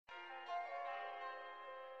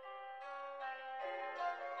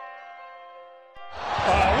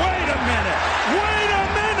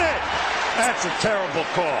That's a terrible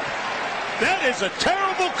call. That is a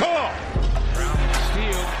terrible call. Brown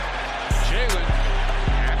steal. Jalen.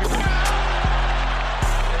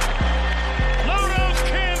 Blow those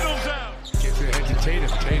candles out. Gets it ahead to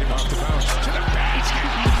Tatum. Tatum off the bounce. To the basket.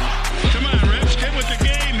 Come on, Rips. Get with the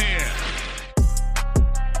game here.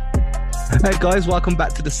 Hey guys, welcome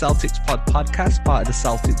back to the CelticsPod podcast, part of the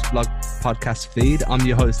Celtics blog podcast feed. I'm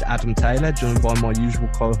your host, Adam Taylor, joined by my usual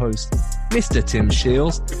co-host, Mr. Tim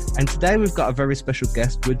Shields. And today we've got a very special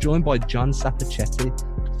guest. We're joined by John Sapochetti,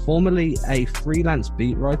 formerly a freelance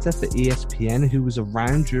beat writer for ESPN, who was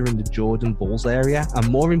around during the Jordan Bulls area, and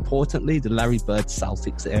more importantly, the Larry Bird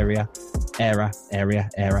Celtics era.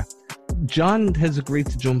 John has agreed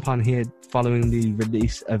to jump on here following the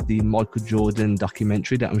release of the Michael Jordan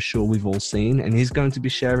documentary that I'm sure we've all seen, and he's going to be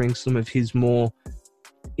sharing some of his more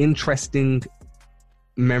interesting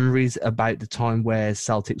memories about the time where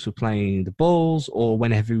Celtics were playing the Bulls or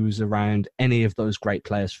whenever he was around any of those great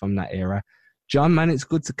players from that era. John, man, it's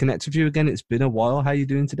good to connect with you again. It's been a while. How are you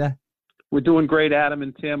doing today? We're doing great, Adam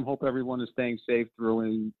and Tim. Hope everyone is staying safe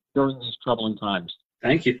during these troubling times.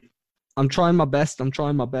 Thank you. I'm trying my best.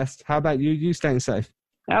 How about you? You staying safe?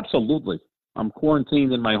 Absolutely. I'm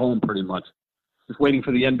quarantined in my home pretty much. Just waiting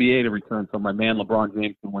for the NBA to return so my man LeBron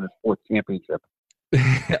James can win his fourth championship.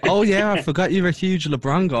 Oh, yeah. I forgot you're a huge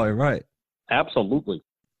LeBron guy, right? Absolutely.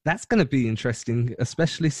 That's going to be interesting,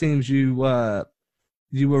 especially since you were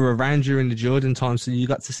around during the Jordan time, so you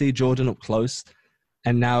got to see Jordan up close.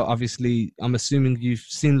 And now, obviously, I'm assuming you've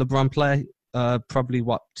seen LeBron play probably,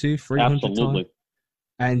 200-300 Absolutely. times?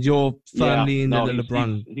 And you're firmly in the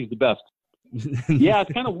LeBron. He's the best. Yeah,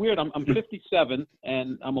 it's kind of weird. I'm 57,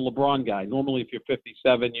 and I'm a LeBron guy. Normally, if you're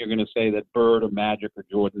 57, you're going to say that Bird or Magic or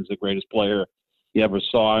Jordan's the greatest player you ever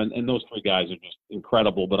saw. And those three guys are just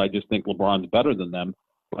incredible, but I just think LeBron's better than them.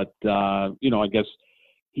 But, I guess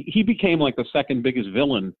he became like the second biggest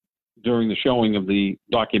villain during the showing of the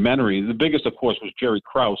documentary. The biggest, of course, was Jerry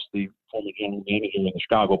Krause, the former general manager of the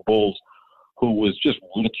Chicago Bulls, who was just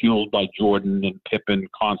ridiculed by Jordan and Pippen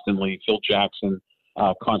constantly, Phil Jackson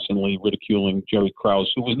constantly ridiculing Jerry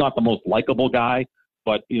Krause, who was not the most likable guy,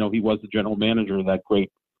 but, he was the general manager of that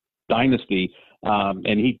great dynasty.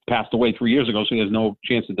 And he passed away 3 years ago, so he has no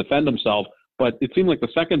chance to defend himself. But it seemed like the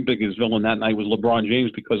second biggest villain that night was LeBron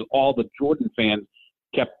James, because all the Jordan fans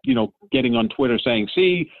kept, getting on Twitter saying,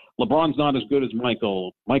 see, LeBron's not as good as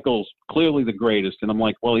Michael. Michael's clearly the greatest. And I'm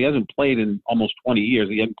like, well, he hasn't played in almost 20 years.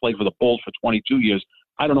 He hadn't played for the Bulls for 22 years.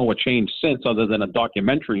 I don't know what changed since, other than a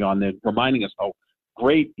documentary on there reminding us how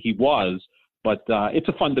great he was. But it's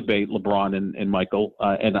a fun debate, LeBron and Michael.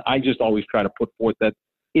 And I just always try to put forth that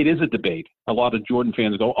it is a debate. A lot of Jordan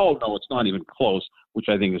fans go, oh, no, it's not even close, which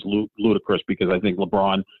I think is ludicrous, because I think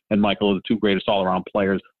LeBron and Michael are the two greatest all-around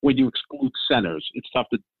players. When you exclude centers, it's tough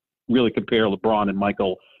to really compare LeBron and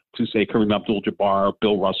Michael to, say, Kareem Abdul-Jabbar,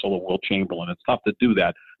 Bill Russell, or Wilt Chamberlain. It's tough to do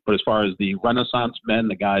that. But as far as the Renaissance men,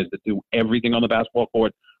 the guys that do everything on the basketball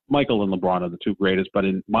court, Michael and LeBron are the two greatest. But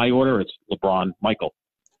in my order, it's LeBron, Michael.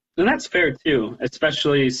 And that's fair, too,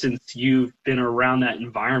 especially since you've been around that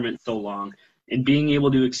environment so long. And being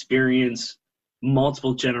able to experience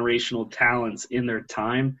multiple generational talents in their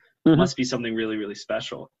time must be something really, really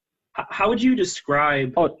special. How would you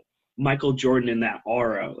describe Michael Jordan in that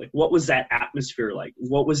aura? Like, what was that atmosphere like?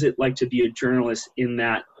 What was it like to be a journalist in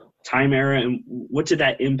that time era? And what did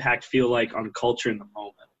that impact feel like on culture in the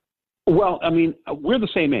moment? Well, I mean, we're the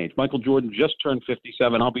same age. Michael Jordan just turned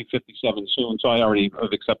 57. I'll be 57 soon, so I already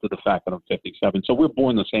have accepted the fact that I'm 57. So we're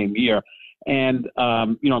born the same year. And, I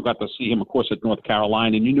got to see him, of course, at North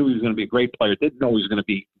Carolina, and you knew he was going to be a great player. Didn't know he was going to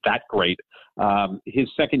be that great. His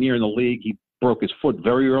second year in the league, he broke his foot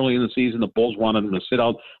very early in the season. The Bulls wanted him to sit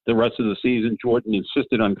out the rest of the season. Jordan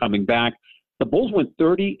insisted on coming back. The Bulls went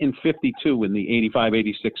 30-52 in the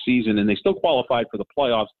 85-86 season, and they still qualified for the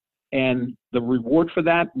playoffs. And the reward for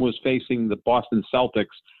that was facing the Boston Celtics,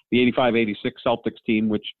 the 85-86 Celtics team,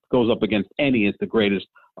 which goes up against any as the greatest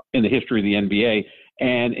in the history of the NBA.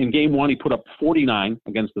 And in game one, he put up 49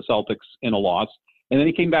 against the Celtics in a loss. And then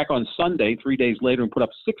he came back on Sunday, 3 days later, and put up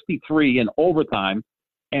 63 in overtime.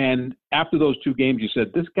 And after those two games, you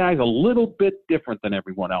said, this guy's a little bit different than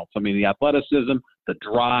everyone else. I mean, the athleticism, the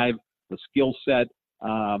drive, the skill set.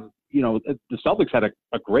 The Celtics had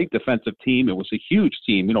a great defensive team. It was a huge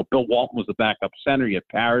team. Bill Walton was the backup center. You had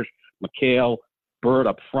Parrish, McHale, Bird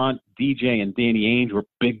up front. DJ and Danny Ainge were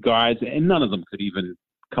big guys, and none of them could even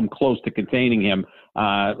come close to containing him.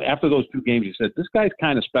 After those two games, you said, this guy's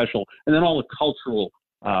kind of special. And then all the cultural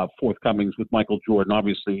forthcomings with Michael Jordan,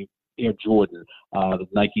 obviously Air Jordan, the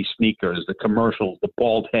Nike sneakers, the commercials, the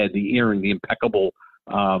bald head, the earring, the impeccable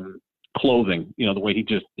clothing. The way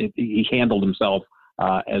he handled himself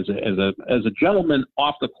as a gentleman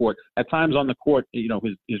off the court. At times on the court,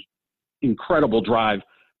 his incredible drive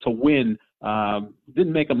to win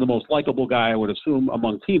didn't make him the most likable guy, I would assume,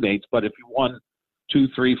 among teammates. But if you won 2,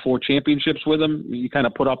 3, 4 championships with him, you kind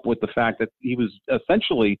of put up with the fact that he was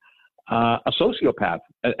essentially a sociopath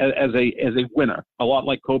as a winner, a lot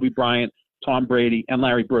like Kobe Bryant, Tom Brady, and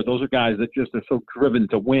Larry Bird. Those are guys that just are so driven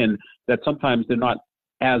to win that sometimes they're not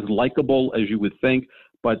as likable as you would think.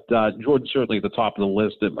 But Jordan's certainly at the top of the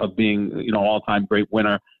list of being, all-time great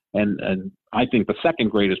winner, and I think the second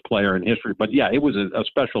greatest player in history. But yeah, it was a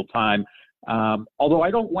special time. Although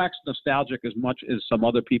I don't wax nostalgic as much as some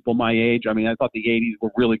other people my age. I mean, I thought the 80s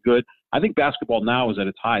were really good. I think basketball now is at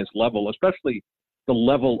its highest level, especially the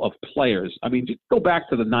level of players. I mean, just go back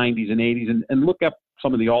to the 90s and 80s and look up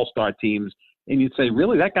some of the all-star teams, and you'd say,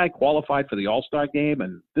 really, that guy qualified for the all-star game,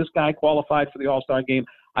 and this guy qualified for the all-star game?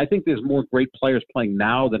 I think there's more great players playing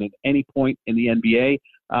now than at any point in the NBA.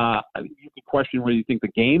 You could question whether you think the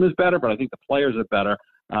game is better, but I think the players are better.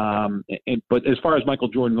 But as far as Michael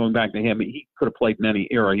Jordan, going back to him, he could have played in any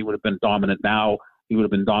era. He would have been dominant now. He would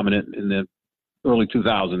have been dominant in the early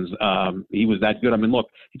 2000s. He was that good. I mean, look,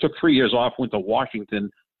 he took 3 years off, went to Washington,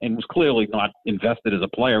 and was clearly not invested as a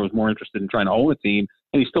player, was more interested in trying to own a team,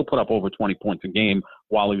 and he still put up over 20 points a game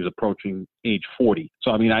while he was approaching age 40. So,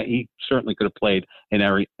 I mean, he certainly could have played in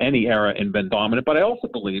any era and been dominant. But I also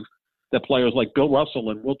believe that players like Bill Russell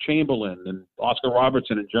and Wilt Chamberlain and Oscar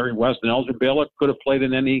Robertson and Jerry West and Elgin Baylor could have played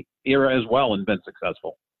in any era as well and been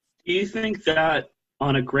successful. Do you think that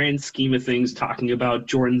on a grand scheme of things, talking about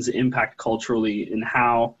Jordan's impact culturally and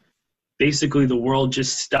how basically the world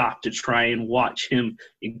just stopped to try and watch him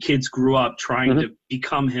and kids grew up trying to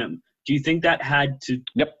become him, do you think that had to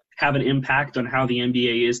have an impact on how the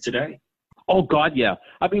NBA is today? Oh, God, yeah.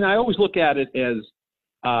 I mean, I always look at it as,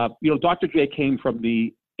 Dr. J came from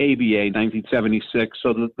the ABA 1976,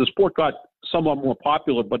 so the sport got somewhat more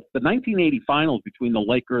popular, but the 1980 finals between the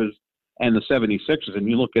Lakers and the 76ers, and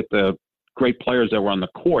you look at the great players that were on the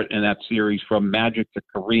court in that series, from Magic to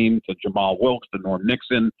Kareem to Jamal Wilkes to Norm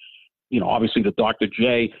Nixon, obviously to Dr.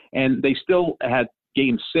 J, and they still had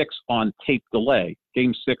Game 6 on tape delay.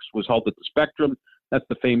 Game 6 was held at the Spectrum. That's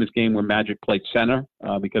the famous game where Magic played center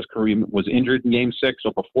because Kareem was injured in Game 6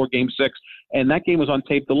 or before Game 6. And that game was on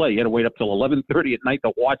tape delay. You had to wait up till 11:30 at night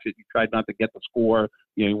to watch it. You tried not to get the score.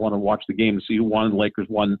 You want to watch the game and see who won. The Lakers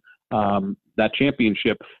won that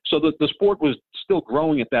championship. So the sport was still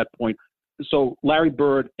growing at that point. So Larry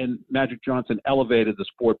Bird and Magic Johnson elevated the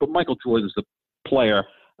sport, but Michael Jordan's the player,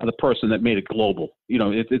 the person that made it global.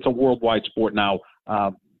 It's a worldwide sport now,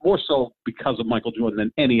 more so because of Michael Jordan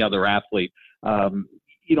than any other athlete.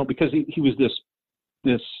 Because he was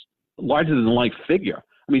this larger-than-life figure.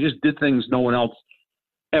 I mean, he just did things no one else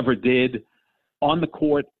ever did on the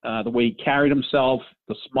court, the way he carried himself,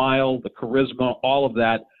 the smile, the charisma, all of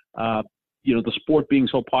that. The sport being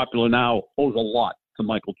so popular now owes a lot to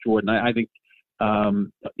Michael Jordan. I think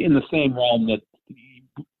in the same realm that you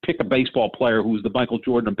pick a baseball player who's the Michael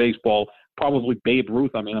Jordan of baseball, probably Babe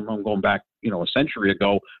Ruth. I mean, I'm going back, a century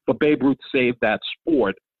ago, but Babe Ruth saved that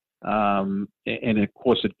sport. And of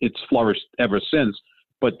course, it's flourished ever since.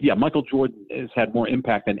 But yeah, Michael Jordan has had more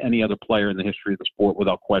impact than any other player in the history of the sport,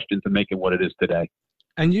 without question, to make it what it is today.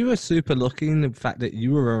 And you were super lucky in the fact that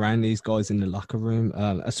you were around these guys in the locker room,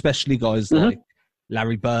 especially guys like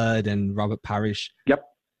Larry Bird and Robert Parrish. Yep.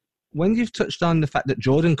 When you've touched on the fact that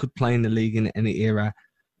Jordan could play in the league in any era,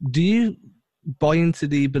 do you buy into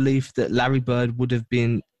the belief that Larry Bird would have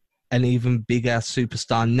been an even bigger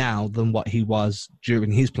superstar now than what he was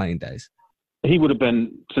during his playing days? He would have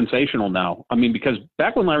been sensational now. I mean, because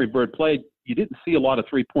back when Larry Bird played, you didn't see a lot of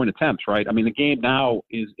three-point attempts, right? I mean, the game now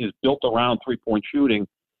is built around three-point shooting.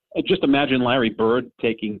 Just imagine Larry Bird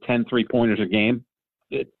taking 10 three-pointers a game.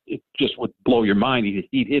 It just would blow your mind.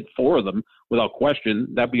 He'd hit 4 of them without question.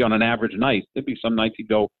 That'd be on an average night. There'd be some nights he'd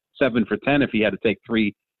go 7 for 10 if he had to take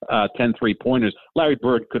 10 three-pointers. Larry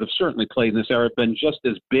Bird could have certainly played in this era, been just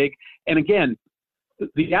as big. And again,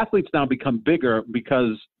 the athletes now become bigger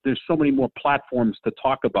because there's so many more platforms to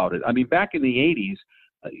talk about it. I mean, back in the 80s,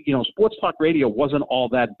 sports talk radio wasn't all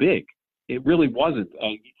that big. It really wasn't.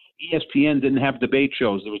 ESPN didn't have debate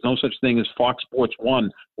shows. There was no such thing as Fox Sports 1.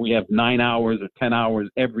 We have 9 hours or 10 hours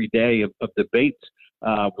every day of debates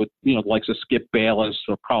with, the likes of Skip Bayless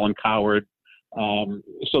or Colin Cowherd.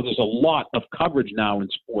 So there's a lot of coverage now in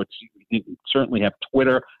sports. You certainly have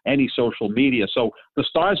Twitter, any social media. So the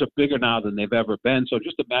stars are bigger now than they've ever been. So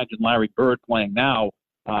just imagine Larry Bird playing now,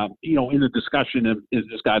 in the discussion of, is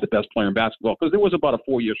this guy the best player in basketball? Because there was about a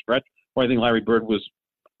 4-year stretch where I think Larry Bird was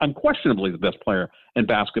unquestionably the best player in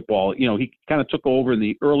basketball. You know, he kind of took over in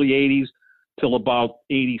the early 80s till about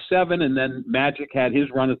 87, and then Magic had his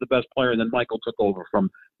run as the best player, and then Michael took over from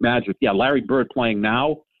Magic. Yeah, Larry Bird playing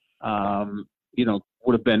now, you know,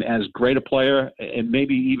 would have been as great a player and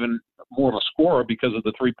maybe even more of a scorer because of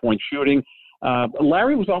the three-point shooting.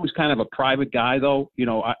 Larry was always kind of a private guy, though. You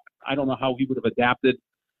know, I don't know how he would have adapted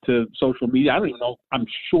to social media. I don't even know. I'm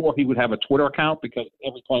sure he would have a Twitter account because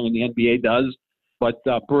every player in the NBA does. But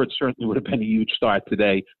Bird certainly would have been a huge star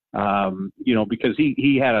today, you know, because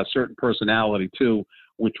he had a certain personality, too,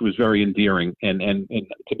 which was very endearing. And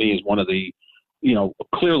to me is one of the, you know,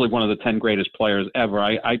 clearly one of the 10 greatest players ever.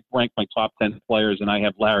 I rank my top 10 players, and I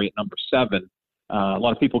have Larry at number 7. A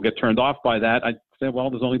lot of people get turned off by that. I say,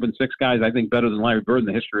 well, there's only been 6 guys, I think, better than Larry Bird in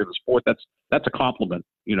the history of the sport. That's a compliment,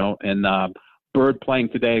 you know, and Bird playing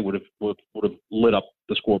today would have lit up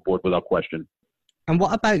the scoreboard without question. And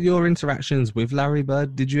what about your interactions with Larry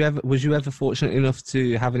Bird? Was you ever fortunate enough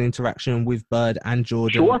to have an interaction with Bird and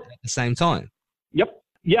Jordan Sure. at the same time? Yep.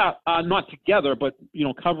 Yeah, not together, but, you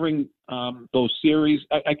know, covering those series.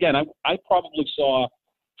 I probably saw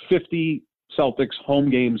 50 Celtics home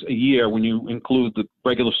games a year when you include the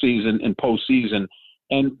regular season and postseason.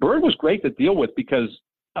 And Bird was great to deal with because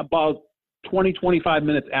about 20, 25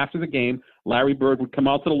 minutes after the game, Larry Bird would come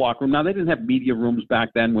out to the locker room. Now, they didn't have media rooms back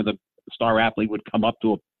then where the star athlete would come up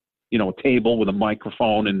to a table with a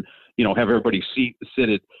microphone and, you know, have everybody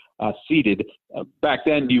seated. Back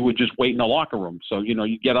then, you would just wait in the locker room. So, you know,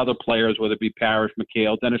 you get other players, whether it be Parrish,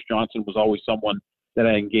 McHale. Dennis Johnson was always someone that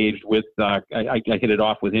I engaged with. I hit it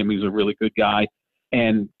off with him. He was a really good guy.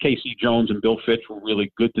 And Casey Jones and Bill Fitch were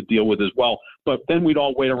really good to deal with as well. But then we'd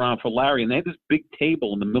all wait around for Larry, and they had this big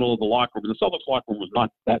table in the middle of the locker room. And the Celtics locker room was not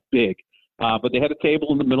that big, but they had a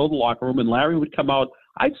table in the middle of the locker room, and Larry would come out,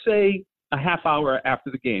 I'd say, a half hour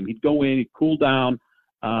after the game. He'd go in, he'd cool down,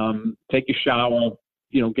 take a shower,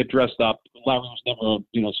 you know, get dressed up. Larry was never,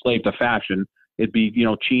 you know, slave to fashion. It'd be, you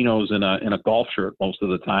know, chinos and a golf shirt most of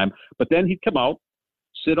the time. But then he'd come out,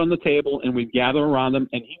 sit on the table, and we'd gather around him,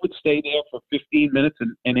 and he would stay there for 15 minutes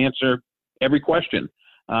and answer every question.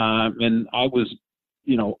 And I was,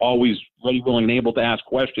 you know, always ready, willing, and able to ask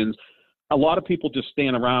questions. A lot of people just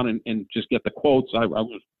stand around and just get the quotes. I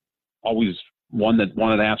was always one that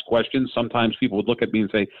wanted to ask questions. Sometimes people would look at me and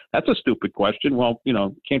say, that's a stupid question. Well, you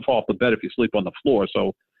know, can't fall off the bed if you sleep on the floor.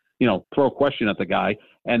 So, you know, throw a question at the guy.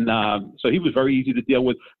 And so he was very easy to deal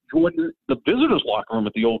with. Jordan, the visitors' locker room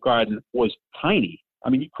at the Old Garden was tiny. I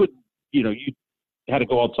mean, you couldn't, you know, you had to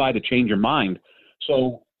go outside to change your mind.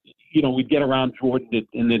 So, you know, we'd get around Jordan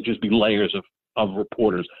and there'd just be layers of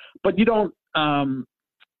reporters. But you don't,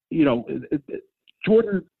 you know,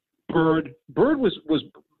 Jordan, Bird was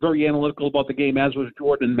very analytical about the game, as was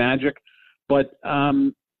Jordan and Magic. But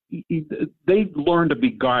they learned to be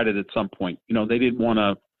guarded at some point. You know, they didn't want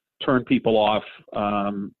to turn people off,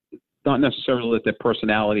 not necessarily let their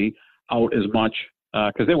personality out as much.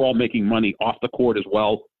 Because they were all making money off the court as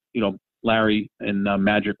well. You know, Larry and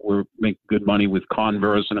Magic were making good money with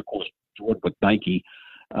Converse, and of course Jordan with Nike.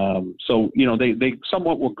 So you know, they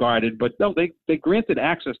somewhat were guarded, but no, they granted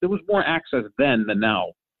access. There was more access then than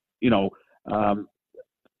now. You know,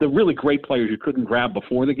 the really great players you couldn't grab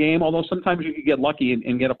before the game, although sometimes you could get lucky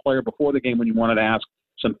and get a player before the game when you wanted to ask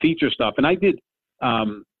some feature stuff. And I did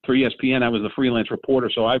for ESPN. I was a freelance reporter,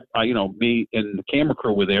 so I you know, me and the camera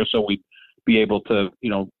crew were there, so we be able to, you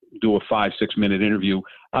know, do a 5-6 minute interview.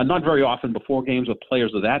 Not very often before games with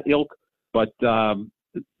players of that ilk, but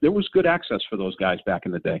there was good access for those guys back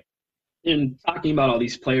in the day. In talking about all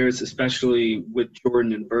these players, especially with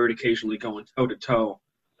Jordan and Bird occasionally going toe-to-toe,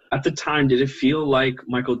 at the time, did it feel like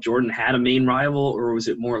Michael Jordan had a main rival, or was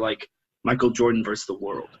it more like Michael Jordan versus the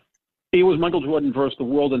world? It was Michael Jordan versus the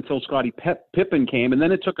world until Scottie Pippen came, and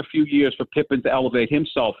then it took a few years for Pippen to elevate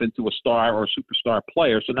himself into a star or a superstar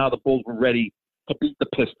player. So now the Bulls were ready to beat the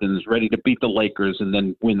Pistons, ready to beat the Lakers, and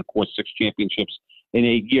then win, of course, 6 championships in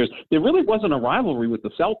 8 years. There really wasn't a rivalry with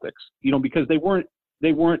the Celtics, you know, because they weren't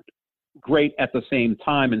great at the same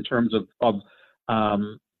time in terms of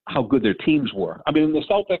how good their teams were. I mean, the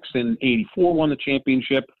Celtics in '84 won the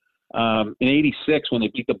championship. In '86, when they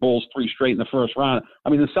beat the Bulls 3 straight in the first round, I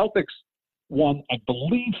mean, the Celtics won, I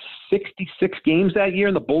believe, 66 games that year,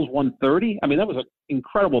 and the Bulls won 30. I mean, that was an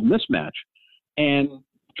incredible mismatch. And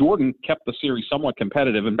Jordan kept the series somewhat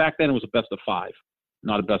competitive, and back then it was a best of 5,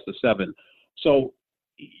 not a best of 7. So,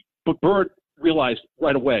 but Bird realized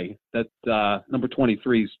right away that number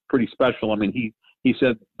 23 is pretty special. I mean, he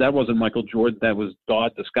said that wasn't Michael Jordan, that was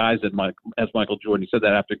God disguised as Michael Jordan. He said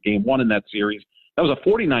that after game 1 in that series. That was a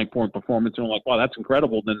 49-point performance, and we're like, wow, that's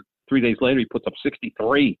incredible. Then 3 days later, he puts up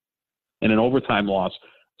 63 in an overtime loss.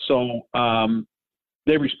 So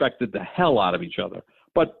they respected the hell out of each other.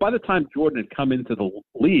 But by the time Jordan had come into the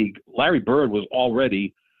league, Larry Bird was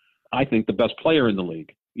already, I think, the best player in the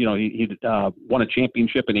league. You know, he won a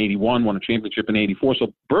championship in 81, won a championship in 84.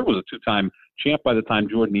 So Bird was a two-time champ by the time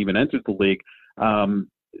Jordan even entered the league.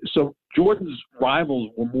 So Jordan's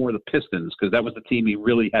rivals were more the Pistons because that was the team he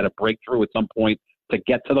really had to break through at some point to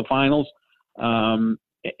get to the finals. And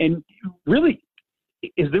really,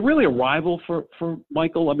 is there really a rival for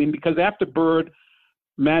Michael? I mean, because after Bird,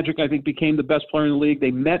 Magic, I think, became the best player in the league.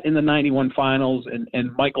 They met in the 91 finals,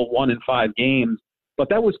 and Michael won in 5 games. But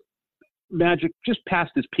that was Magic just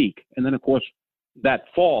past his peak. And then, of course, that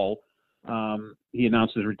fall, he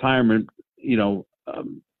announced his retirement, due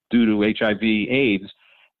to HIV/AIDS.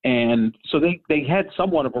 And so they had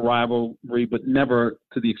somewhat of a rivalry, but never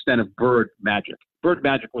to the extent of Bird-Magic.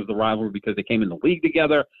 Bird-Magic was the rivalry because they came in the league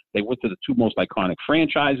together. They went to the 2 most iconic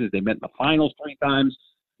franchises. They met in the finals 3 times.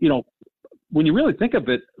 You know, when you really think of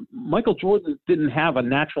it, Michael Jordan didn't have a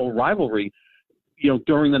natural rivalry,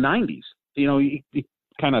 during the 90s. He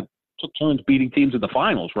kind of took turns beating teams in the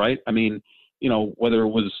finals, right? I mean, whether it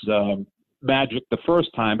was Magic the first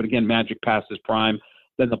time, but again, Magic past his prime,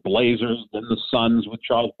 then the Blazers, then the Suns with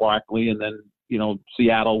Charles Barkley, and then,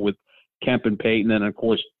 Seattle with Kemp and Payton, and, of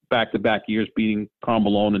course, back-to-back years beating Karl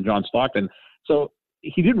Malone and John Stockton. So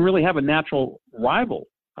he didn't really have a natural rival,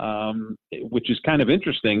 which is kind of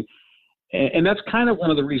interesting. And that's kind of one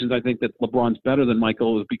of the reasons I think that LeBron's better than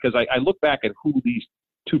Michael is because I look back at who these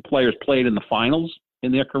 2 players played in the finals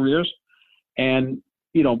in their careers. And,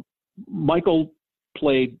 Michael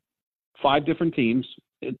played 5 different teams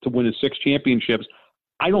to win his 6 championships.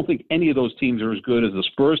 I don't think any of those teams are as good as the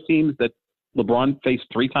Spurs teams that LeBron faced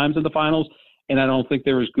 3 times in the finals. And I don't think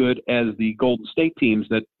they're as good as the Golden State teams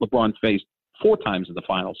that LeBron faced 4 times in the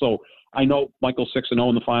finals. So I know Michael's 6-0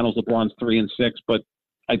 in the finals, LeBron's 3-6, but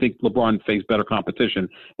I think LeBron faced better competition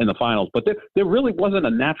in the finals. But there really wasn't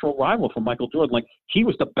a natural rival for Michael Jordan. Like, he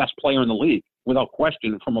was the best player in the league, without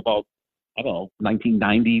question, from about,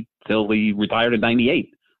 1990 till he retired in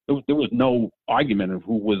 98. There was no argument of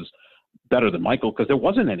who was better than Michael because there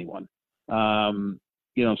wasn't anyone.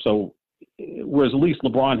 So whereas at least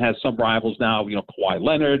LeBron has some rivals now, Kawhi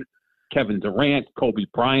Leonard, Kevin Durant, Kobe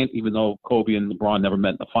Bryant, even though Kobe and LeBron never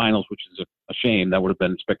met in the finals, which is a shame. That would have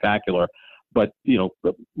been spectacular. But,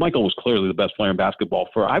 Michael was clearly the best player in basketball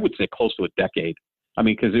for, I would say, close to a decade. I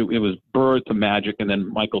mean, because it was Bird to Magic, and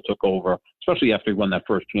then Michael took over, especially after he won that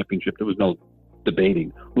first championship. There was no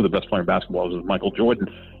debating who the best player in basketball was. It was Michael Jordan.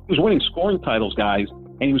 He was winning scoring titles, guys,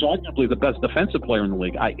 and he was arguably the best defensive player in the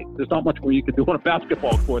league. There's not much more you could do on a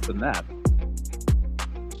basketball court than that.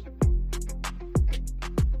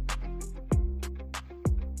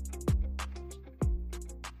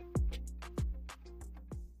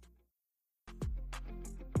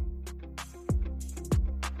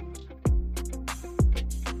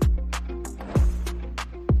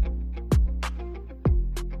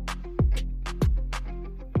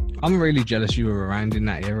 I'm really jealous you were around in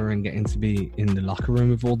that era and getting to be in the locker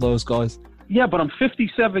room with all those guys. Yeah, but I'm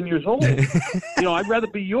 57 years old. I'd rather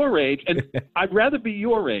be your age, and I'd rather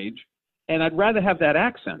have that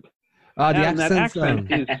accent. The that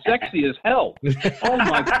accent is sexy as hell. Oh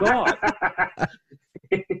my God.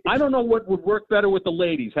 I don't know what would work better with the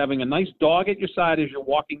ladies, having a nice dog at your side as you're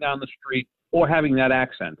walking down the street or having that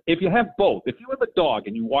accent. If you have both, if you have a dog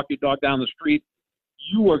and you walk your dog down the street,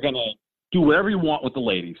 you are going to do whatever you want with the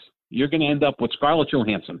ladies. You're going to end up with Scarlett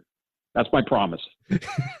Johansson. That's my promise.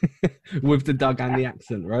 With the dog and the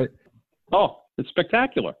accent, right? Oh, it's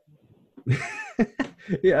spectacular.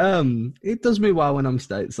 Yeah, it does me well when I'm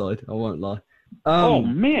stateside. I won't lie. Oh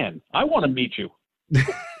man, I want to meet you.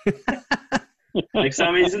 Next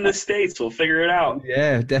time he's in the States, we'll figure it out.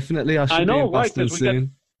 Yeah, definitely. I know, be in Boston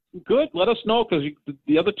soon. Good. Let us know because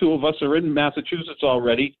the other 2 of us are in Massachusetts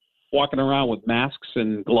already, walking around with masks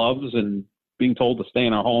and gloves and being told to stay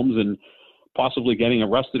in our homes and possibly getting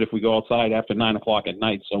arrested if we go outside after 9 o'clock at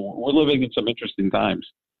night. So we're living in some interesting times.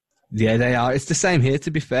 Yeah, they are. It's the same here,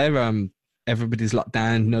 to be fair. Everybody's locked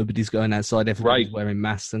down. Nobody's going outside. Everybody's wearing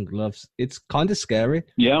masks and gloves. It's kind of scary.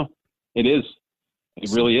 Yeah, it is.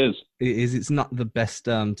 It really is. It is. It's not the best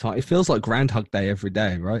time. It feels like Groundhog Day every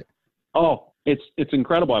day, right? Oh, it's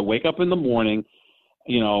incredible. I wake up in the morning,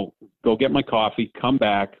 go get my coffee, come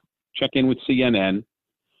back, check in with CNN.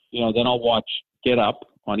 Then I'll watch Get Up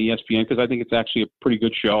on ESPN because I think it's actually a pretty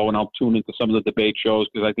good show, and I'll tune into some of the debate shows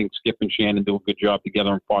because I think Skip and Shannon do a good job together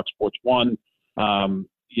on Fox Sports 1,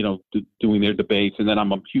 doing their debates. And then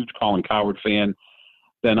I'm a huge Colin Cowherd fan.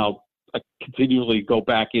 Then I continually go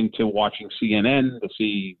back into watching CNN to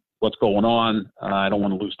see what's going on. I don't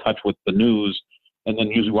want to lose touch with the news. and then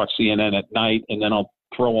usually watch CNN at night, and then I'll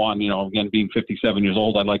throw on, again, being 57 years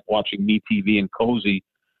old, I like watching MeTV and Cozy,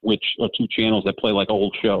 which are two channels that play like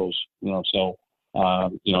old shows, so,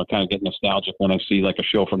 kind of get nostalgic when I see like a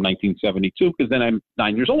show from 1972, because then I'm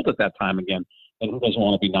 9 years old at that time again, and who doesn't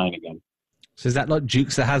want to be 9 again? So is that like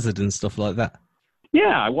Dukes of Hazzard and stuff like that?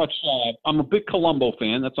 Yeah, I watch. I'm a big Columbo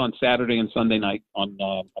fan. That's on Saturday and Sunday night on,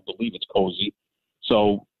 I believe it's Cozy.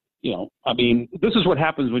 So, this is what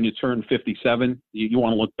happens when you turn 57. You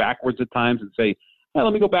want to look backwards at times and say, hey,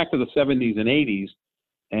 let me go back to the 70s and 80s.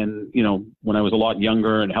 And, when I was a lot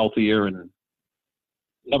younger and healthier and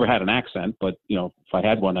never had an accent, but, if I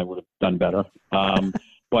had one, I would have done better.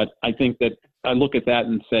 But I think that I look at that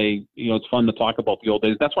and say, it's fun to talk about the old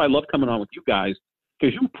days. That's why I love coming on with you guys,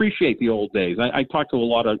 because you appreciate the old days. I talk to a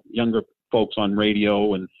lot of younger folks on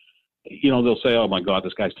radio, and, they'll say, oh, my God,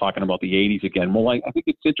 this guy's talking about the 80s again. Well, I think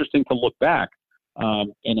it's interesting to look back.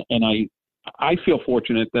 And I feel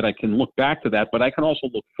fortunate that I can look back to that, but I can also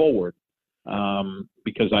look forward,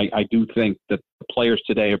 because I do think that the players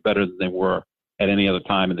today are better than they were at any other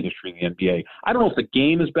time in the history of the NBA. I don't know if the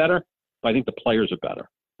game is better, but I think the players are better.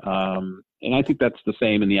 And I think that's the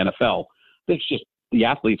same in the NFL. It's just the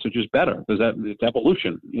athletes are just better. It's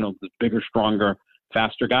evolution. There's bigger, stronger,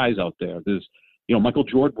 faster guys out there. There's, Michael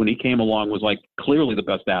Jordan, when he came along, was like clearly the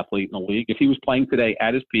best athlete in the league. If he was playing today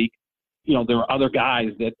at his peak, there are other guys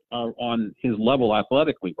that are on his level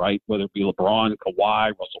athletically, right? Whether it be LeBron, Kawhi,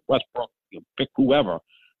 Russell Westbrook, pick whoever.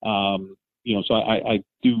 So I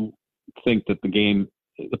do think that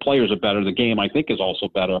the players are better. The game, I think, is also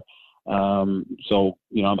better. So,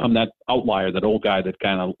 I'm that outlier, that old guy that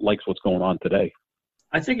kind of likes what's going on today.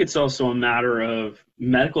 I think it's also a matter of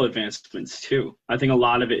medical advancements too. I think a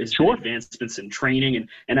lot of it is advancements in training.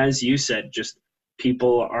 And as you said, just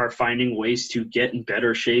people are finding ways to get in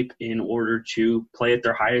better shape in order to play at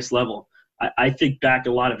their highest level. I think back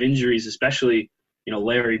a lot of injuries, especially,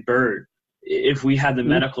 Larry Bird. If we had the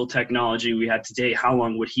medical technology we had today, how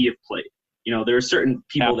long would he have played? There are certain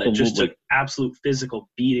people that just took absolute physical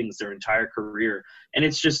beatings their entire career. And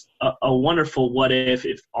it's just a wonderful what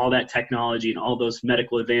if all that technology and all those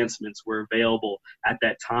medical advancements were available at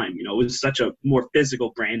that time. It was such a more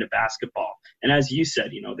physical brand of basketball. And as you said,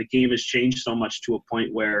 the game has changed so much to a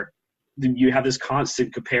point where you have this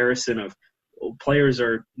constant comparison of players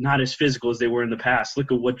are not as physical as they were in the past.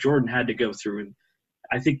 Look at what Jordan had to go through. And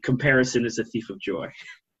I think comparison is a thief of joy.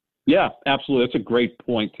 Yeah, absolutely. That's a great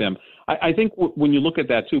point, Tim. I think when you look at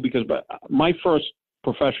that, too, because my first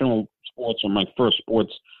professional sports, or my first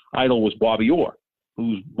sports idol, was Bobby Orr,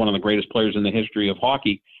 who's one of the greatest players in the history of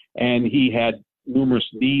hockey. And he had numerous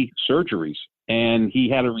knee surgeries, and he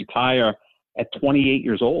had to retire at 28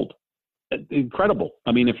 years old. Incredible.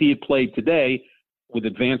 I mean, if he had played today with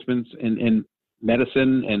advancements in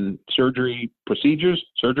medicine and surgical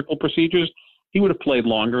procedures, he would have played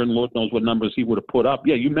longer, and Lord knows what numbers he would have put up.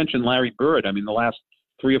 Yeah, you mentioned Larry Bird. I mean, the last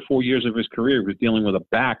 3 or 4 years of his career, he was dealing with a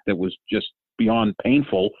back that was just beyond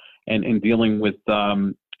painful, and dealing with,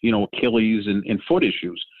 Achilles and foot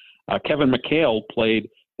issues. Kevin McHale played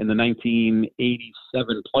in the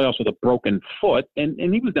 1987 playoffs with a broken foot, and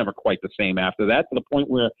he was never quite the same after that, to the point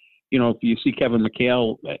where, if you see Kevin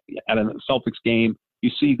McHale at a Celtics game,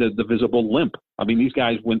 you see the visible limp. I mean, these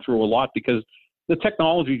guys went through a lot because the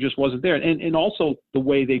technology just wasn't there. And also the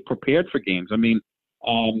way they prepared for games. I mean,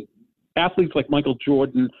 athletes like Michael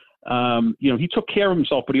Jordan, he took care of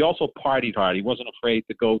himself, but he also partied hard. He wasn't afraid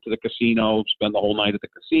to go to the casino, spend the whole night at the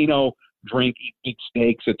casino, drink, eat big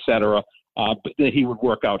steaks, etc. But then he would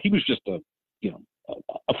work out. He was just a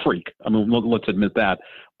freak. I mean, let's admit that.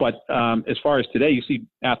 But as far as today, you see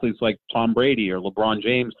athletes like Tom Brady or LeBron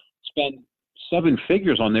James spend 7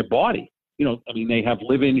 figures on their body. They have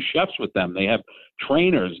live-in chefs with them. They have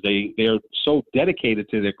trainers. They're so dedicated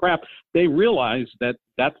to their craft. They realize that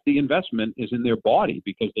that's the investment is in their body,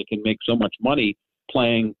 because they can make so much money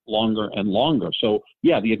playing longer and longer. So,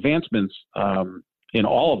 yeah, the advancements in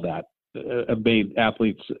all of that have made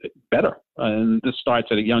athletes better. And this starts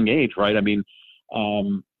at a young age, right? I mean,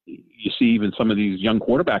 you see even some of these young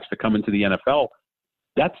quarterbacks that come into the NFL,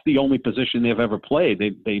 that's the only position they've ever played.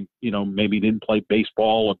 They maybe didn't play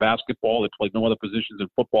baseball or basketball. They played no other positions in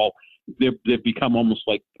football. They've become almost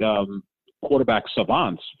like quarterback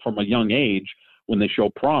savants from a young age when they show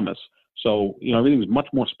promise. So, everything's much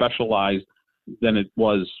more specialized than it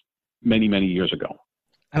was many, many years ago.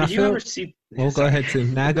 And Did you ever see? Well, go ahead,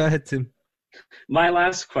 Tim. Go ahead, Tim. My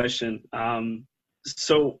last question.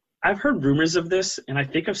 So I've heard rumors of this, and I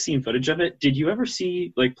think I've seen footage of it. Did you ever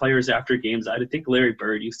see players after games? I think Larry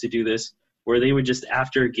Bird used to do this, where they would just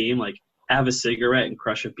after a game have a cigarette and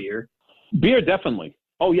crush a beer. Beer, definitely.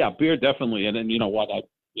 Oh yeah, beer definitely. And then you know what,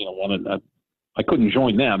 I couldn't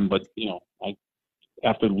join them, but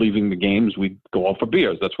after leaving the games, we'd go out for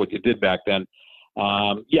beers. That's what you did back then.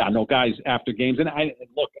 Guys after games, and I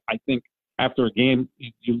think after a game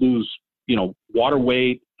you lose, water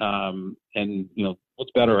weight, and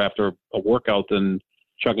what's better after a workout than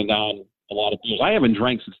chugging down a lot of beers. I haven't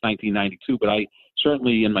drank since 1992, but I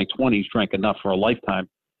certainly in my 20s drank enough for a lifetime.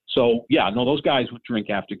 So those guys would drink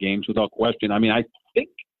after games without question. I mean, I think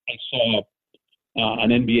I saw an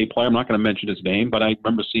NBA player. I'm not going to mention his name, but I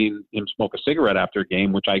remember seeing him smoke a cigarette after a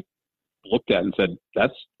game, which I looked at and said,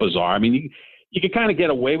 that's bizarre. I mean, you could kind of get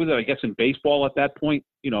away with it, I guess, in baseball at that point.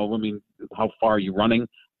 How far are you running?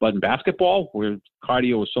 But in basketball, where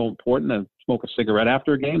cardio was so important, to smoke a cigarette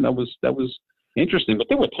after a game, that was interesting. But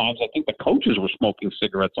there were times I think the coaches were smoking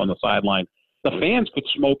cigarettes on the sideline. The fans could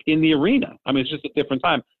smoke in the arena. I mean, it's just a different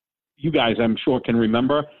time. You guys, I'm sure, can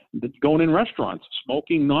remember going in restaurants,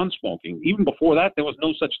 smoking, non-smoking. Even before that, there was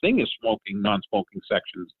no such thing as smoking, non-smoking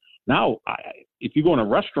sections. Now, if you go in a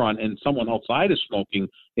restaurant and someone outside is smoking,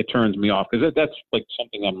 it turns me off, because that's like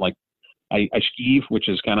something I'm like, I schieve, which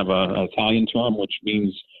is kind of an Italian term, which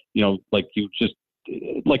means, like you just,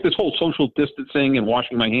 like this whole social distancing and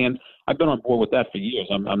washing my hands. I've been on board with that for years.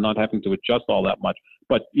 I'm not having to adjust all that much.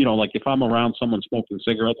 But, like if I'm around someone smoking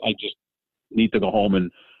cigarettes, I just need to go home and,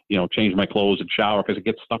 change my clothes and shower, because it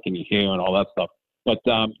gets stuck in your hair and all that stuff. But,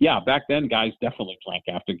 back then, guys definitely drank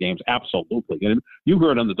after games. Absolutely. And you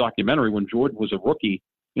heard on the documentary when Jordan was a rookie,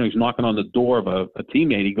 he's knocking on the door of a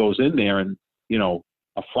teammate. He goes in there and,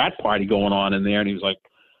 a frat party going on in there. And he was like,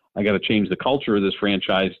 I got to change the culture of this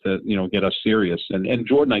franchise to, get us serious. And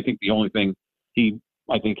Jordan, I think the only thing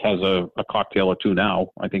I think has a cocktail or two now.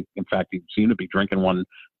 I think, in fact, he seemed to be drinking one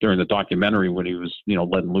during the documentary when he was,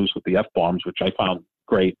 letting loose with the F-bombs, which I found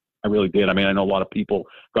great. I really did. I mean, I know a lot of people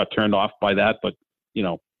got turned off by that, but,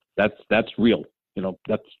 that's real.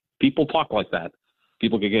 That's people talk like that.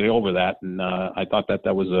 People can get over that. And I thought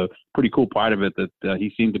that was a pretty cool part of it, that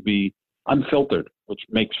he seemed to be unfiltered, which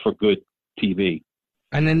makes for good TV.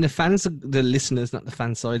 And then the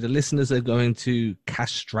listeners are going to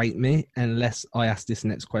castrate me unless I ask this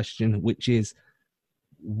next question, which is,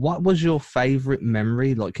 what was your favorite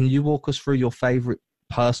memory? Like, can you walk us through your favorite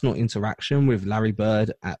personal interaction with Larry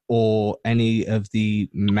Bird or any of the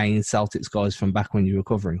main Celtics guys from back when you were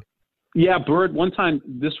covering? Yeah, Bird, one time,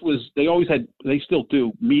 they still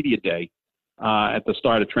do media day at the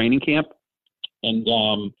start of training camp. And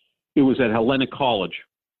it was at Hellenic College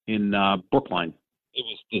in Brookline. It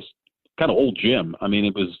was this kind of old gym. I mean,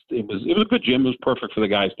 it was a good gym. It was perfect for the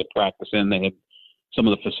guys to practice in. They had some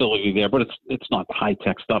of the facility there, but it's not the high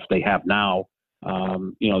tech stuff they have now.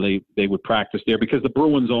 They would practice there because the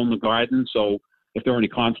Bruins own the Garden. So if there were any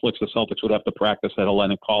conflicts, the Celtics would have to practice at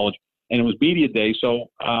Hellenic College. And it was media day, so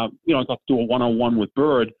I got to do a one-on-one with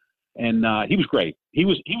Bird, and he was great. He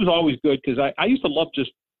was always good, because I used to love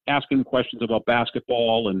just asking questions about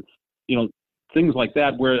basketball and things like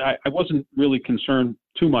that, where I wasn't really concerned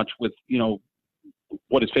too much with,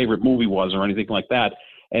 what his favorite movie was or anything like that.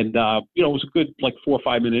 And, it was a good, 4 or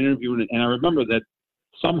 5 minute interview. And I remember that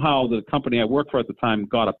somehow the company I worked for at the time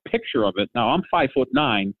got a picture of it. Now I'm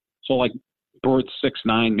 5'9", so Bird's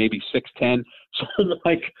 6'9", maybe 6'10". So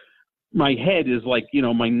my head is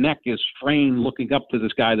my neck is strained looking up to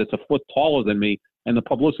this guy that's a foot taller than me. And the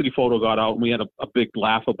publicity photo got out, and we had a big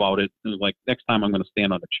laugh about it. It was like, next time I'm going to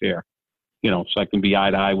stand on a chair. So I can be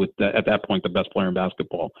eye to eye with, at that point, the best player in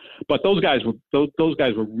basketball. But those guys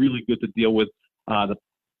were really good to deal with. The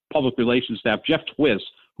public relations staff, Jeff Twiss,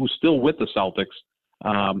 who's still with the Celtics,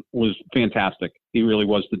 was fantastic. He really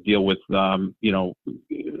was to deal with,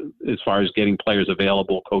 as far as getting players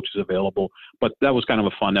available, coaches available. But that was kind of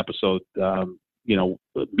a fun episode.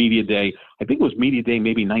 Media day. I think it was media day,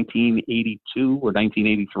 maybe 1982 or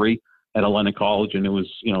 1983 at Hellenic College, and it was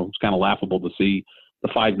kind of laughable to see the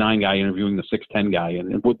 5'9" guy interviewing the 6'10" guy.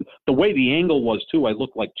 And the way the angle was, too, I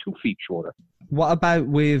looked like 2 feet shorter. What about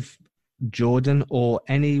with Jordan or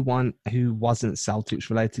anyone who wasn't Celtics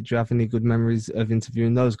related? Do you have any good memories of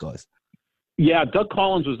interviewing those guys? Yeah, Doug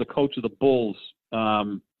Collins was the coach of the Bulls.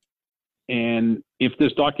 And if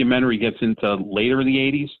this documentary gets into later in the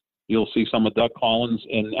 80s, you'll see some of Doug Collins.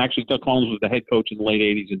 And actually, Doug Collins was the head coach in the late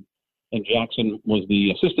 80s, and Jackson was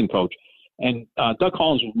the assistant coach. And Doug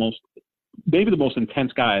Collins was maybe the most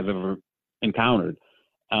intense guy I've ever encountered.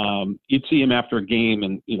 You'd see him after a game,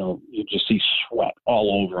 and you'd just see sweat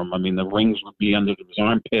all over him. I mean, the rings would be under his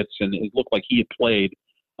armpits, and it looked like he had played.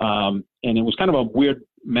 And it was kind of a weird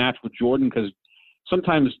match with Jordan, because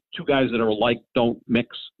sometimes two guys that are alike don't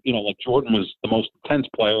mix. Jordan was the most intense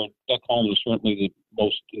player, and Doug Collins was certainly the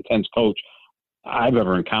most intense coach. I've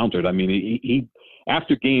ever encountered. I mean, he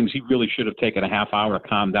after games, he really should have taken a half hour to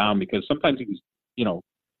calm down because sometimes he was,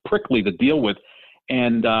 prickly to deal with.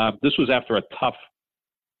 And this was after a tough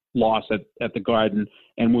loss at the Garden,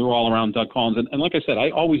 and we were all around Doug Collins. And like I said, I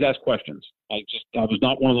always ask questions. I was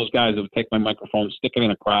not one of those guys that would take my microphone, stick it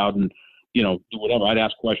in a crowd, and do whatever. I'd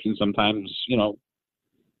ask questions. Sometimes,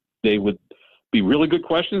 they would be really good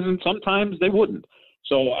questions, and sometimes they wouldn't.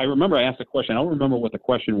 So I remember I asked a question. I don't remember what the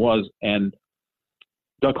question was, and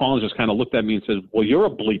Doug Collins just kind of looked at me and said, "Well, you're a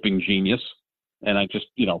bleeping genius." And I just,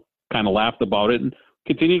 kind of laughed about it and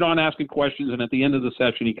continued on asking questions. And at the end of the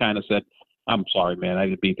session, he kind of said, "I'm sorry, man. I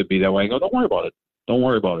didn't mean to be that way." I go, "Don't worry about it. Don't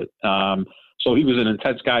worry about it." So he was an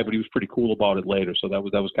intense guy, but he was pretty cool about it later. So that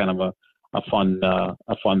was kind of a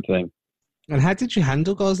fun thing. And how did you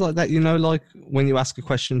handle guys like that? Like when you ask a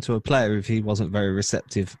question to a player, if he wasn't very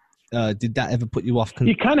receptive, did that ever put you off?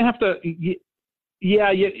 You kind of have to,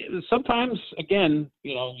 yeah. Sometimes, again,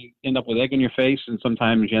 you end up with egg in your face, and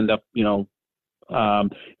sometimes you end up,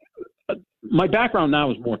 my background now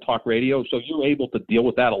is more talk radio, so you're able to deal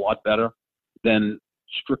with that a lot better than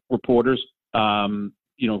strict reporters.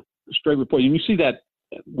 Straight reporting. And you see that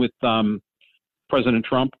with President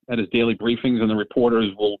Trump at his daily briefings, and the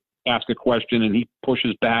reporters will ask a question and he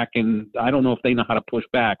pushes back, and I don't know if they know how to push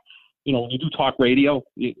back. When you do talk radio,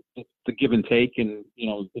 it's the give and take, and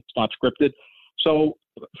it's not scripted. So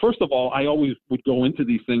first of all, I always would go into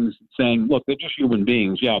these things saying, look, they're just human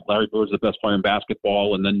beings. Yeah, Larry Bird's the best player in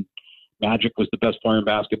basketball, and then Magic was the best player in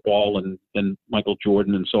basketball, and then Michael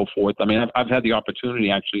Jordan and so forth. I mean, I've had the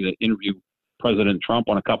opportunity actually to interview President Trump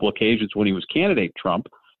on a couple of occasions when he was candidate Trump,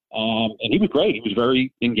 and he was great. He was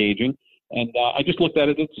very engaging. And I just looked at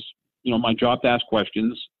it as, my job to ask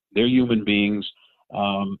questions. They're human beings.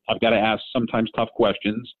 I've got to ask sometimes tough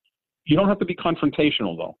questions. You don't have to be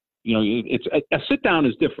confrontational, though. It's a sit down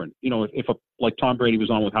is different. If like Tom Brady was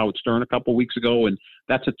on with Howard Stern a couple of weeks ago, and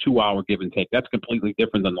that's a 2-hour give and take. That's completely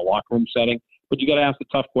different than the locker room setting. But you got to ask the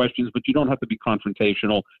tough questions, but you don't have to be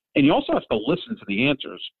confrontational. And you also have to listen to the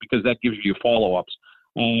answers because that gives you follow-ups.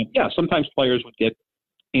 Sometimes players would get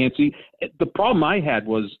antsy. The problem I had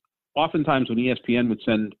was oftentimes when ESPN would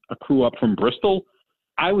send a crew up from Bristol,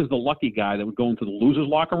 I was the lucky guy that would go into the losers'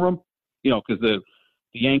 locker room, because the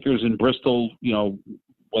anchors in Bristol,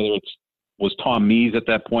 whether it was Tom Mees at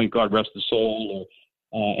that point, God rest his soul,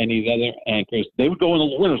 or any of the other anchors, they would go in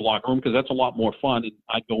the winners' locker room because that's a lot more fun, and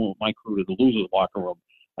I'd go with my crew to the losers' locker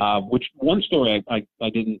room. Which one story I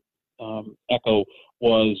didn't echo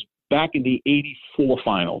was back in the '84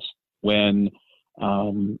 finals when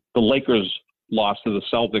the Lakers lost to the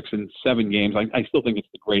Celtics in 7 games. I still think it's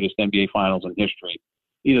the greatest NBA finals in history.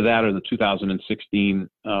 Either that or the 2016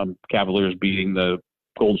 Cavaliers beating the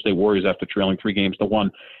Golden State Warriors after trailing 3-1.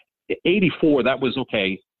 '84, that was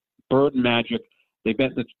okay. Bird and Magic, they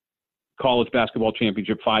bet the college basketball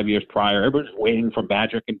championship 5 years prior. Everybody's waiting for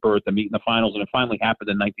Magic and Bird to meet in the finals, and it finally happened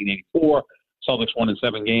in 1984. Celtics won in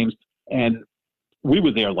 7 games, and we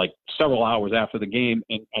were there like several hours after the game,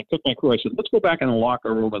 and I took my crew. I said, let's go back in the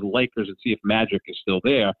locker room of the Lakers and see if Magic is still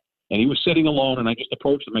there. And he was sitting alone, and I just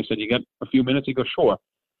approached him. I said, you got a few minutes? He goes, sure.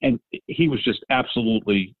 And he was just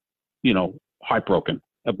absolutely, heartbroken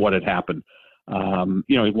at what had happened. He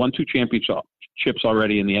won 2 championships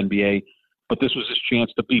already in the NBA, but this was his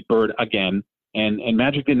chance to beat Bird again. And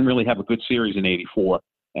Magic didn't really have a good series in '84.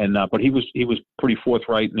 And but he was pretty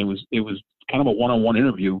forthright, and it was kind of a one-on-one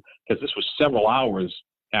interview because this was several hours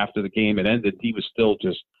after the game had ended. He was still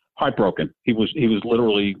just heartbroken. He was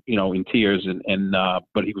literally in tears, and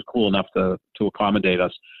but he was cool enough to accommodate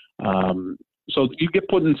us. So you get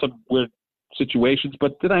put in some weird situations,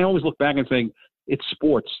 but then I always look back and say it's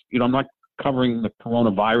sports. I'm not covering the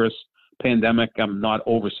coronavirus pandemic. I'm not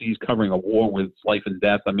overseas covering a war with life and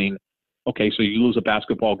death. I mean, okay, so you lose a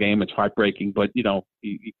basketball game, it's heartbreaking, but you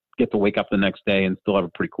get to wake up the next day and still have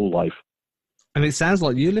a pretty cool life. And it sounds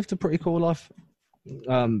like you lived a pretty cool life,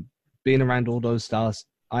 being around all those stars.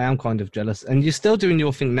 I am kind of jealous. And you're still doing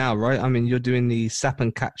your thing now, right? I mean, you're doing the Sap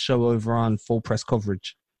and Cat show over on Full Press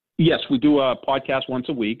Coverage. Yes, we do a podcast once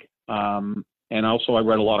a week. And also I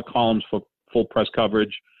read a lot of columns for Full Press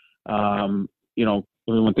Coverage.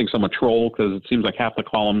 Everyone thinks I'm a troll because it seems like half the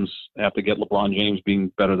columns have to get LeBron James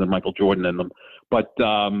being better than Michael Jordan in them. But,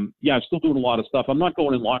 I'm still doing a lot of stuff. I'm not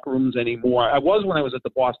going in locker rooms anymore. I was when I was at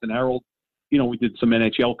the Boston Herald. We did some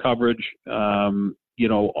NHL coverage,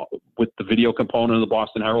 with the video component of the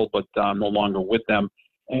Boston Herald, but I'm no longer with them.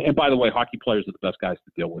 And by the way, hockey players are the best guys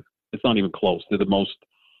to deal with. It's not even close. They're the most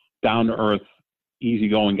down-to-earth,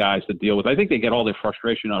 easygoing guys to deal with. I think they get all their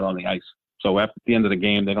frustration out on the ice. So at the end of the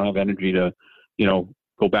game, they don't have energy to,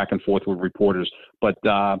 go back and forth with reporters. But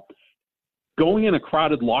going in a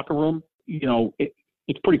crowded locker room,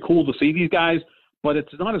 it's pretty cool to see these guys, but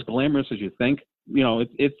it's not as glamorous as you think.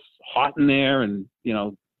 It's hot in there, and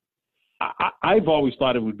I've always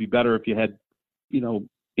thought it would be better if you had,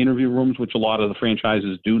 interview rooms, which a lot of the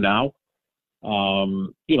franchises do now.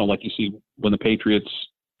 Like you see when the Patriots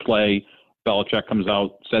play, Belichick comes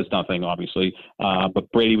out, says nothing, obviously,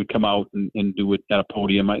 but Brady would come out and do it at a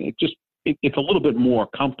podium. It's a little bit more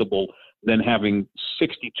comfortable than having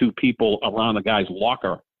 62 people around a guy's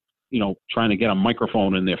locker, trying to get a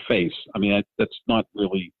microphone in their face. I mean, that's not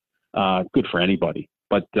really good for anybody.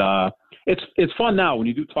 But it's fun now. When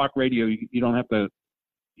you do talk radio, you don't have to,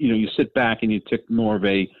 you sit back and you take more of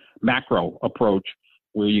a macro approach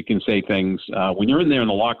where you can say things. When you're in there in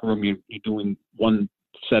the locker room, you're doing one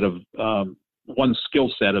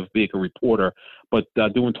skill set of being a reporter, but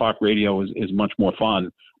doing talk radio is much more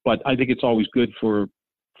fun. But I think it's always good for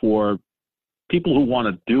people who want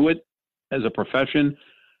to do it as a profession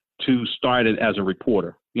to start it as a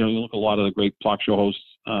reporter. You look at a lot of the great talk show hosts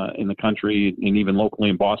in the country and even locally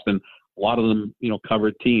in Boston. A lot of them,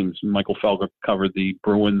 covered teams. Michael Felger covered the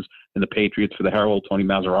Bruins and the Patriots for the Herald. Tony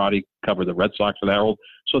Maserati covered the Red Sox for the Herald.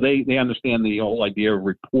 So they understand the whole idea of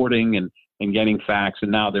reporting and getting facts,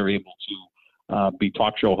 and now they're able to be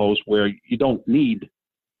talk show hosts where you don't need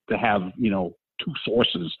to have, two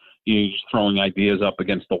sources. You're just throwing ideas up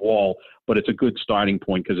against the wall, but it's a good starting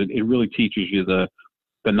point because it really teaches you the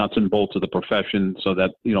nuts and bolts of the profession so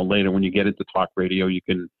that, later when you get into talk radio, you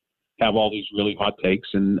can have all these really hot takes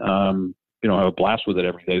and, have a blast with it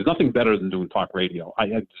every day. There's nothing better than doing talk radio.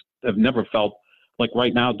 I've never felt like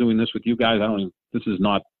right now doing this with you guys. This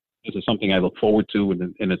is something I look forward to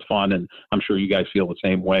and it's fun. And I'm sure you guys feel the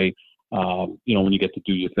same way. When you get to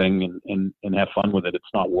do your thing and have fun with it, it's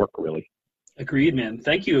not work really. Agreed, man.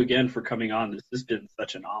 Thank you again for coming on. This has been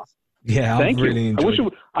such an awesome. Yeah, Thank you. Really enjoyed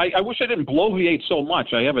it. I wish I didn't bloviate so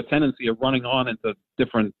much. I have a tendency of running on into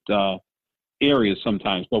different areas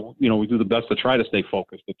sometimes, but we do the best to try to stay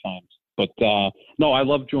focused at times. But no, I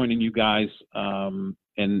love joining you guys, and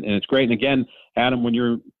it's great. And again, Adam, when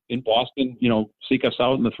you're in Boston, seek us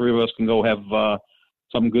out, and the three of us can go have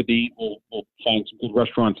something good to eat. We'll find some good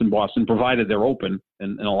restaurants in Boston, provided they're open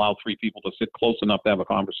and allow three people to sit close enough to have a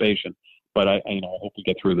conversation. But I hope we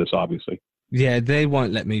get through this, obviously. Yeah, they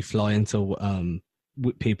won't let me fly until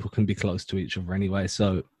people can be close to each other anyway.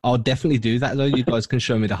 So I'll definitely do that, though. You guys can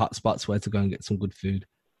show me the hot spots where to go and get some good food.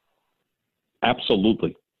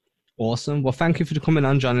 Absolutely. Awesome. Well, thank you for coming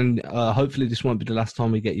on, John. And hopefully this won't be the last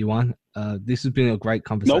time we get you on. This has been a great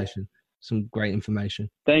conversation. Nope. Some great information.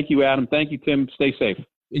 Thank you, Adam. Thank you, Tim. Stay safe.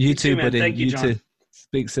 You too, buddy. Thank you, John. Too.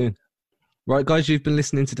 Speak soon. Right, guys, you've been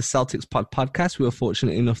listening to the CelticsPod podcast. We were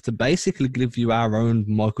fortunate enough to basically give you our own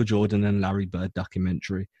Michael Jordan and Larry Bird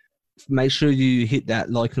documentary. Make sure you hit that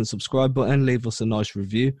like and subscribe button. Leave us a nice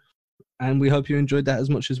review. And we hope you enjoyed that as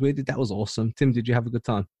much as we did. That was awesome. Tim, did you have a good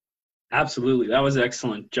time? Absolutely. That was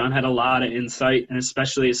excellent. John had a lot of insight, and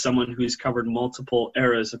especially as someone who's covered multiple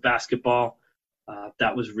eras of basketball,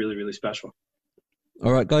 that was really, really special.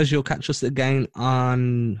 All right, guys, you'll catch us again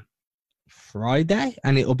on Friday,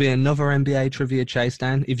 and it'll be another NBA trivia chase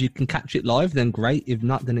down. If you can catch it live, then great. If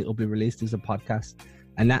not, then it'll be released as a podcast.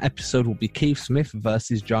 And that episode will be Keith Smith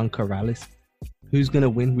versus John Corrales. Who's going to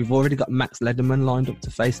win? We've already got Max Lederman lined up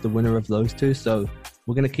to face the winner of those two. So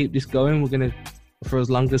we're going to keep this going. We're going to, for as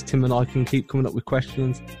long as Tim and I can keep coming up with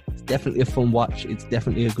questions. It's definitely a fun watch. It's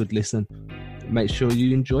definitely a good listen. Make sure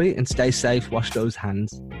you enjoy it and stay safe. Wash those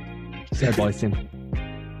hands. Say bye, Tim.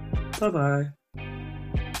 Bye-bye.